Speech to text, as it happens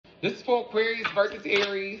This is for Aquarius versus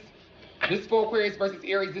Aries. This is for Aquarius versus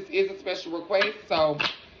Aries. This is a special request. So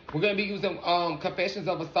we're going to be using Confessions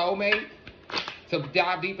of a Soulmate to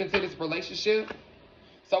dive deep into this relationship.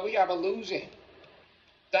 So we have Illusion.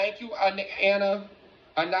 Thank you, Anna,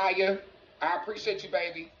 Anaya. I appreciate you,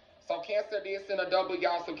 baby. So Cancer did send a double,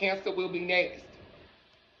 y'all. So Cancer will be next.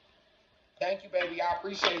 Thank you, baby. I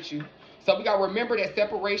appreciate you. So we got to remember that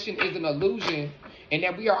separation is an illusion and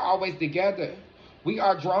that we are always together. We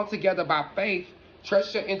are drawn together by faith.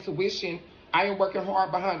 Trust your intuition. I am working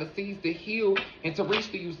hard behind the scenes to heal and to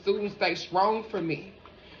reach to you soon. Stay strong for me.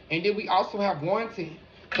 And then we also have wanting.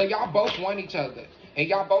 So y'all both want each other. And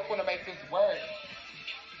y'all both want to make this work.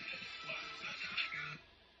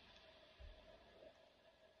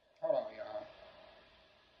 Hold on, y'all.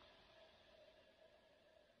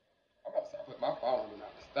 I'm about to start putting my phone on Do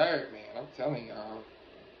Not Disturb, man. I'm telling y'all.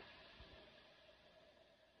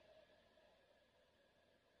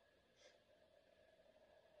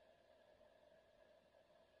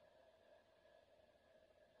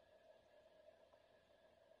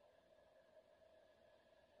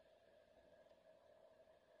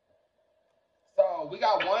 So we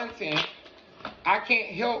got wanting. I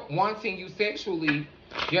can't help wanting you sexually.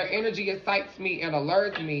 Your energy excites me and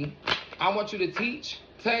alerts me. I want you to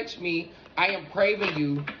touch me. I am craving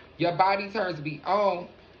you. Your body turns me on.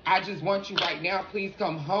 I just want you right now. Please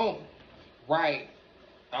come home. Right.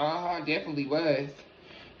 Definitely was.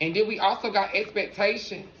 And then we also got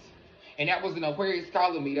expectations. And that was an Aquarius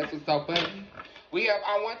calling me. That's what's so funny. We have,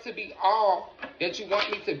 I want to be all that you want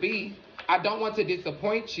me to be. I don't want to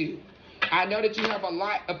disappoint you. I know that you have a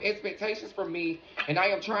lot of expectations from me, and I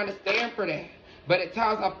am trying to stand for that. But at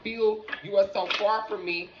times I feel you are so far from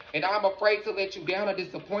me, and I'm afraid to let you down or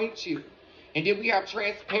disappoint you. And then we have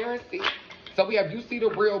transparency. So we have, you see the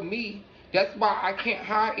real me. That's why I can't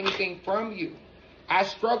hide anything from you. I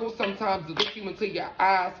struggle sometimes to look you into your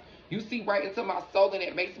eyes. You see right into my soul, and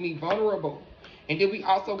it makes me vulnerable. And then we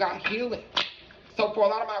also got healing. So for a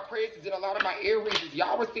lot of my Aquarius and a lot of my Aries,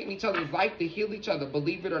 y'all were seeing each other's life to heal each other,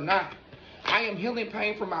 believe it or not. I am healing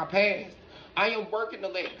pain from my past. I am working to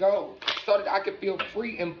let go so that I can feel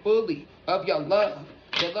free and fully of your love.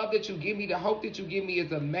 The love that you give me, the hope that you give me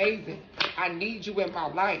is amazing. I need you in my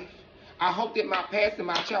life. I hope that my past and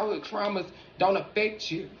my childhood traumas don't affect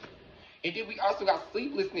you. And then we also got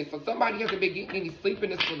sleeplessness. So somebody hasn't been getting any sleep in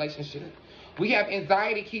this relationship. We have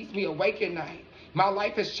anxiety keeps me awake at night. My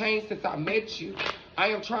life has changed since I met you. I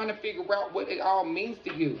am trying to figure out what it all means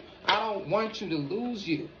to you. I don't want you to lose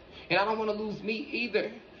you. And I don't want to lose me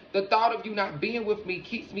either. The thought of you not being with me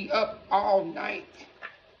keeps me up all night.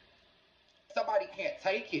 Somebody can't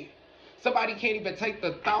take it. Somebody can't even take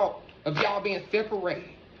the thought of y'all being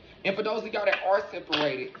separated. And for those of y'all that are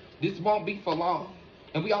separated, this won't be for long.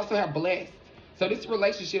 And we also have blessed. So this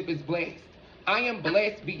relationship is blessed. I am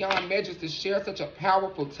blessed beyond measures to share such a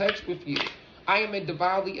powerful touch with you. I am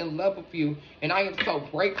divinely in love with you, and I am so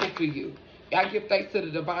grateful for you. I give thanks to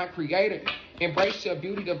the divine creator. Embrace your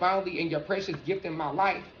beauty divinely and your precious gift in my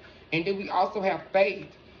life. And then we also have faith.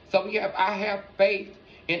 So I have faith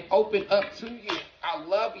and open up to you. I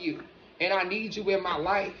love you and I need you in my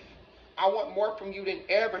life. I want more from you than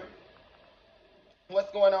ever.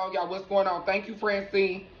 What's going on, y'all? What's going on? Thank you,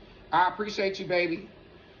 Francine. I appreciate you, baby.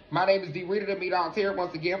 My name is D. Rita, the Meat Out Terror.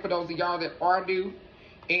 Once again, for those of y'all that are new,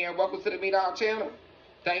 and welcome to the Meat Out channel.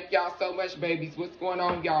 Thank y'all so much, babies. What's going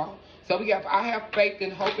on, y'all? So I have faith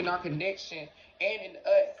and hope in our connection and in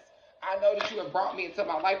us. I know that you have brought me into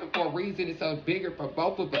my life, and for a reason it's so bigger for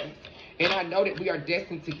both of us. And I know that we are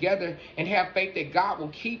destined together, and have faith that God will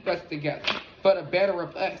keep us together for the better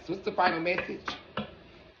of us. What's the final message?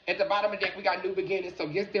 At the bottom of the deck, we got new beginnings. So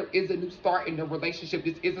yes, there is a new start in the relationship.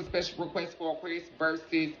 This is a special request for Aquarius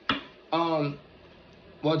versus,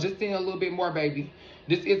 well, just seeing a little bit more, baby.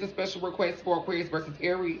 This is a special request for Aquarius versus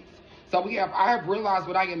Aries. So I have realized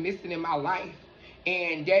what I am missing in my life,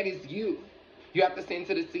 and that is you. You have to send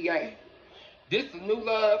to the CA. This new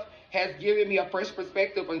love has given me a fresh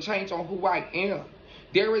perspective and change on who I am.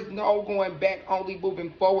 There is no going back, only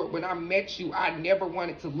moving forward. When I met you, I never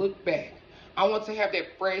wanted to look back. I want to have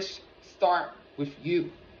that fresh start with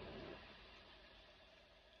you.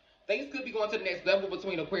 Things could be going to the next level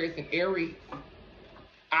between Aquarius and Aries.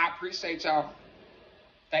 I appreciate y'all.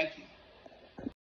 Thank you.